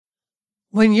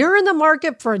When you're in the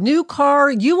market for a new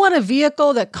car, you want a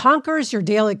vehicle that conquers your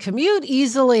daily commute,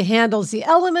 easily handles the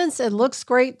elements, and looks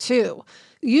great too.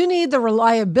 You need the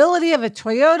reliability of a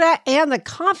Toyota and the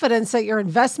confidence that your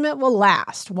investment will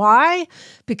last. Why?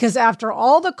 Because after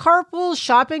all the carpools,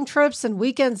 shopping trips, and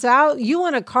weekends out, you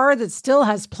want a car that still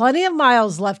has plenty of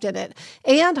miles left in it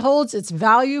and holds its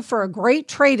value for a great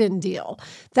trade-in deal.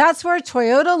 That's where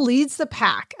Toyota leads the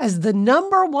pack as the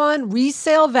 #1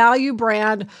 resale value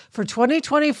brand for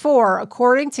 2024,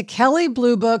 according to Kelley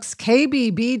Blue Book's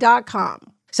KBB.com.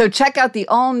 So check out the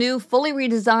all-new, fully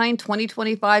redesigned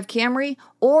 2025 Camry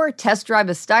or test drive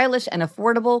a stylish and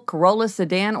affordable Corolla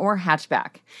sedan or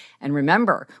hatchback. And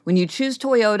remember, when you choose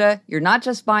Toyota, you're not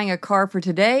just buying a car for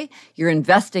today, you're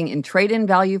investing in trade-in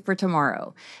value for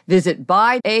tomorrow. Visit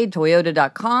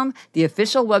buyatoyota.com, the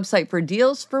official website for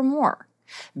deals, for more.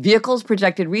 Vehicles'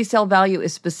 projected resale value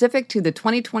is specific to the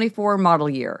 2024 model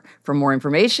year. For more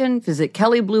information, visit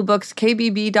Kelley Blue Book's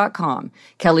KBB.com.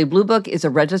 Kelley Blue Book is a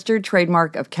registered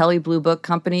trademark of Kelley Blue Book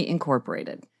Company,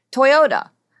 Incorporated.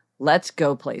 Toyota. Let's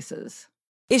go places.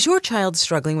 Is your child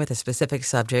struggling with a specific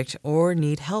subject or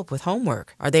need help with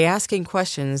homework? Are they asking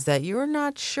questions that you're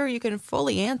not sure you can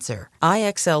fully answer?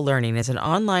 IXL Learning is an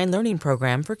online learning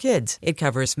program for kids. It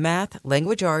covers math,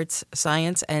 language arts,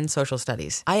 science, and social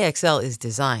studies. IXL is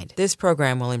designed. This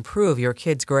program will improve your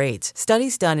kids' grades.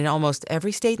 Studies done in almost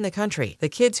every state in the country. The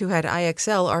kids who had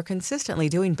IXL are consistently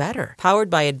doing better. Powered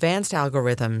by advanced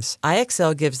algorithms,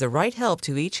 IXL gives the right help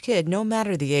to each kid no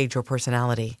matter the age or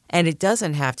personality. And it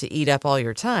doesn't have to eat up all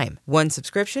your time. One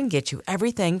subscription gets you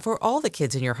everything for all the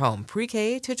kids in your home,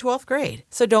 pre-K to 12th grade.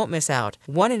 So don't miss out.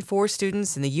 1 in 4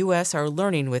 students in the U.S. are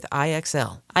learning with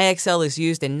IXL. IXL is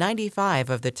used in 95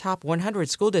 of the top 100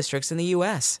 school districts in the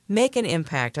U.S. Make an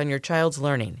impact on your child's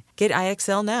learning. Get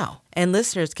IXL now. And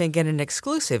listeners can get an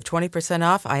exclusive 20%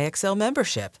 off IXL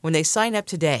membership when they sign up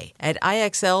today at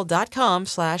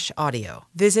IXL.com/audio.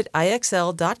 Visit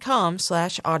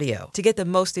IXL.com/audio to get the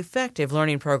most effective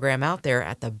learning program out there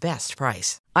at the best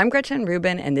price. I'm Gretchen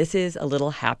Rubin, and this is A Little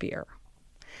Happier.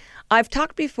 I've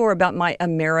talked before about my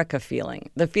America feeling,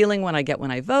 the feeling when I get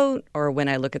when I vote, or when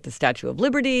I look at the Statue of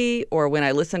Liberty, or when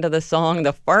I listen to the song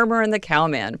The Farmer and the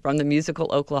Cowman from the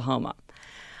musical Oklahoma.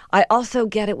 I also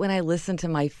get it when I listen to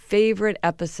my favorite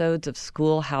episodes of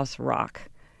Schoolhouse Rock.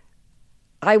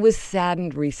 I was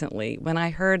saddened recently when I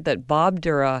heard that Bob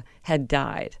Dura had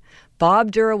died.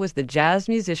 Bob Dura was the jazz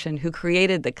musician who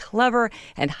created the clever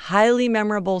and highly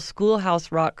memorable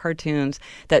Schoolhouse Rock cartoons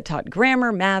that taught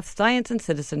grammar, math, science, and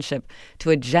citizenship to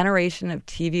a generation of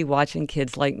TV-watching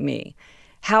kids like me.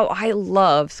 How I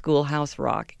love Schoolhouse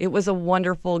Rock. It was a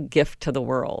wonderful gift to the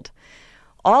world.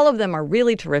 All of them are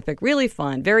really terrific, really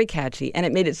fun, very catchy, and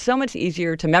it made it so much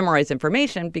easier to memorize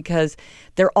information because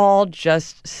they're all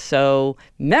just so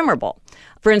memorable.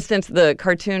 For instance, the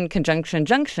cartoon Conjunction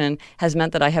Junction has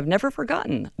meant that I have never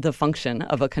forgotten the function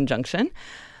of a conjunction.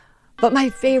 But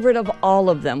my favorite of all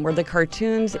of them were the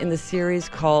cartoons in the series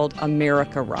called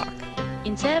America Rock.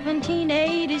 In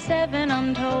 1787,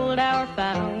 I'm told our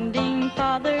founding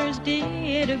fathers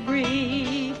did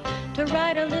agree to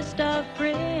write a list of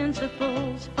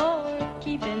principles for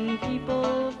keeping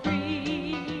people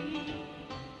free.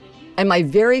 And my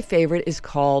very favorite is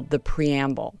called the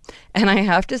Preamble. And I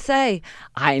have to say,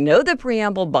 I know the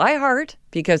Preamble by heart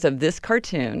because of this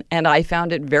cartoon, and I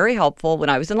found it very helpful when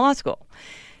I was in law school.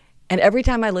 And every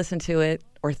time I listen to it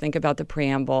or think about the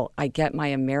Preamble, I get my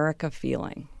America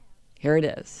feeling. Here it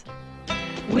is.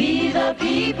 We the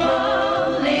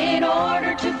people, in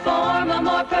order to form a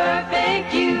more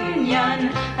perfect union,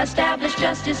 establish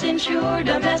justice, ensure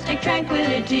domestic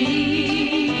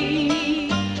tranquility,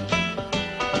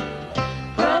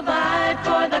 provide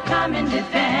for the common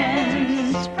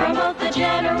defense, promote the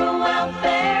general welfare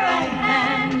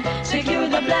and secure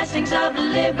the blessings of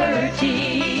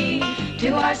liberty,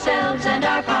 to ourselves and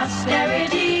our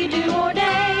posterity do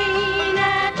ordain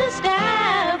and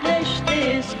establish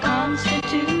this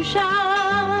Constitution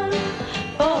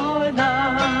for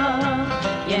the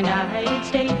United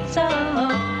States of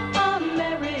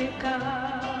America.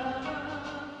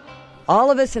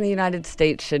 All of us in the United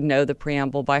States should know the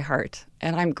Preamble by heart,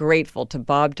 and I'm grateful to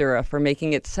Bob Dura for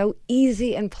making it so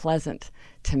easy and pleasant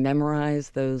to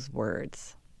memorize those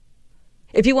words.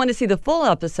 If you want to see the full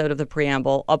episode of the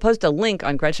Preamble, I'll post a link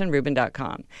on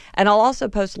GretchenRubin.com. And I'll also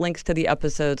post links to the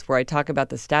episodes where I talk about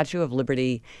the Statue of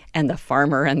Liberty and the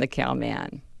Farmer and the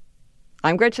Cowman.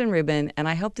 I'm Gretchen Rubin, and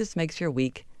I hope this makes your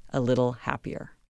week a little happier.